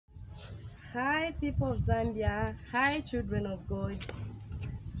Hi people of Zambia, hi children of God.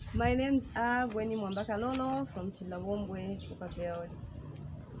 My name's Gwen from Chililabombwe, Belt.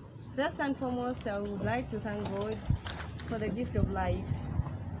 First and foremost, I would like to thank God for the gift of life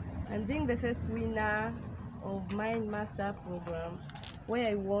and being the first winner of MindMaster program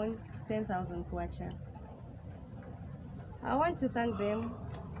where I won 10,000 kwacha. I want to thank them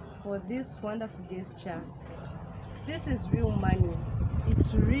for this wonderful gesture. This is real money,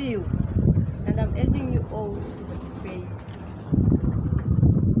 it's real, and I'm urging you all to participate.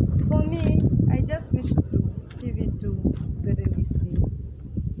 For me, I just switched to TV2 ZNBC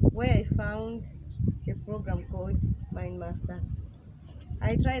where I found a program called MindMaster.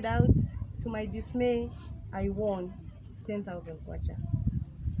 I tried out, to my dismay, I won 10,000 kwacha.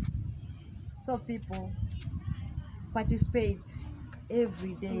 So people, participate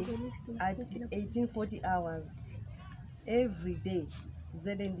every day at 1840 hours. Every day,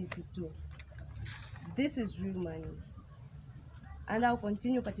 ZNBC2. This is real money. And I'll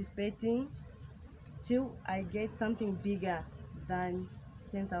continue participating till I get something bigger than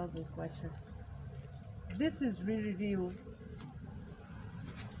 10,000 kwacha. This is really real.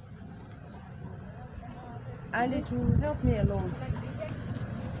 And it will help me a lot.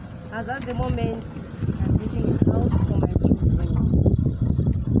 As at the moment, I'm building a house for my children.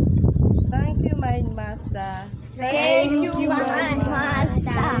 Thank you, MindMaster. Thank you,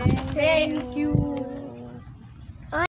 MindMaster. Thank you.